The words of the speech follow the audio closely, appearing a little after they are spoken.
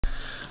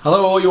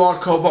Hello all you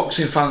hardcore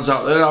boxing fans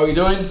out there, how are you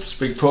doing? It's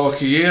Big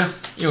Porky here.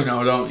 You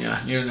know, don't you?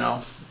 You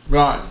know.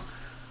 Right,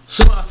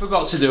 something I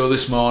forgot to do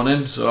this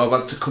morning, so I've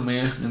had to come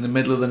here in the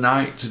middle of the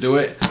night to do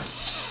it.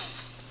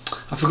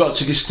 I forgot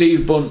to give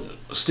Steve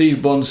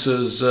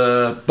Bunceys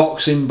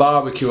Boxing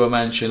Bbq a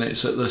mention.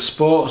 It's at the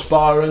Sports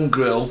Bar and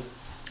Grill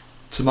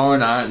tomorrow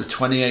night, the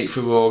 28th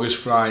of August,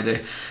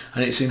 Friday,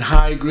 and it's in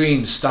High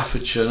Green,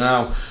 Staffordshire.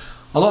 Now,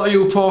 a lot of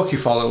you Porky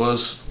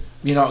followers,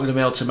 you're not going to be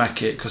able to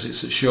make it because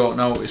it's at short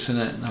notice, isn't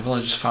it? And I've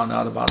only just found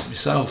out about it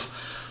myself.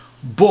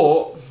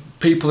 But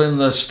people in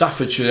the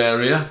Staffordshire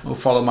area who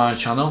follow my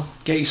channel,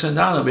 get yourself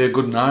down. It'll be a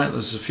good night.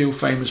 There's a few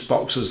famous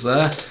boxers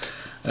there.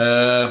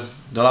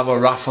 They'll have a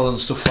raffle and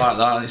stuff like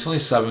that, and it's only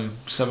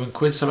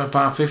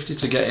 £7.50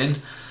 to get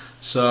in.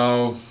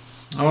 So,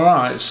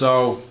 alright,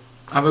 so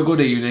have a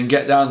good evening,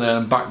 get down there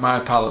and back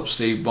my pal up,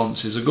 Steve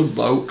Bunce. He's a good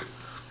bloke.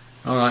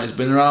 Alright, he's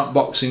been around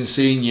boxing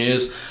scene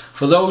years.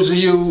 For those of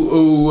you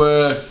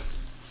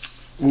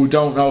who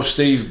don't know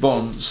Steve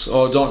Bunce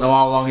or don't know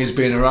how long he's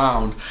been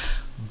around,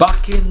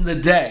 back in the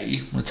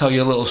day, I'll tell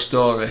you a little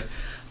story.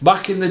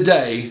 Back in the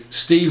day,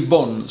 Steve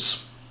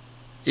Bunce,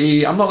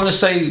 I'm not going to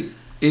say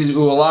he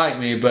was like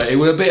me, but he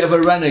was a bit of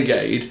a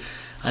renegade,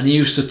 and he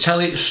used to tell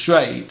it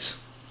straight,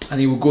 and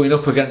he was going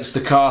up against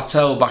the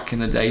cartel back in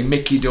the day,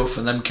 Mickey Duff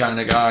and them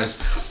kind of guys,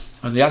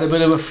 and they had a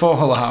bit of a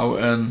fallout,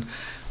 and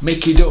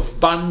Mickey Duff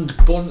banned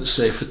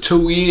Buncey for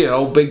 2 years,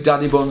 old Big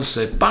Daddy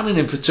Buncey, banning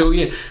him for 2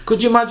 years.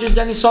 Could you imagine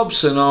Dennis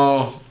Hobson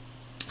or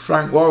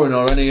Frank Warren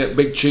or any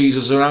big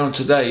cheeses around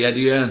today,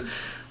 Eddie Hearn,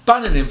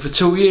 banning him for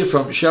 2 years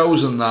from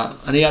shows and that,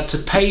 and he had to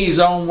pay his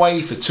own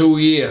way for 2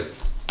 years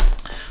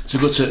to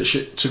go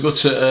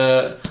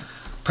to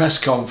press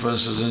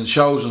conferences and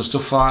shows and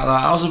stuff like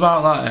that. How's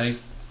about that, eh?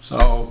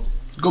 So,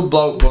 good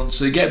bloke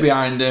Buncey, get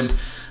behind him.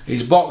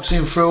 He's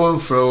boxing through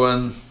and through,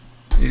 and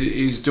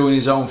he's doing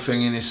his own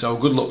thing in it, so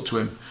good luck to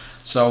him.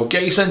 So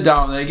get yourself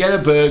down there, get a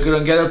burger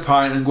and get a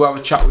pint and go have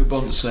a chat with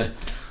Buncey.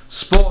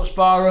 Sports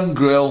Bar and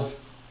Grill,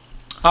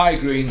 High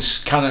Greens,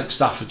 CANNOCK,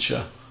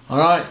 Staffordshire.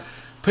 Alright,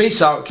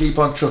 peace out, keep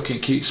on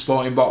trucking, keep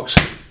sporting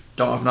boxing,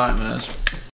 don't have nightmares.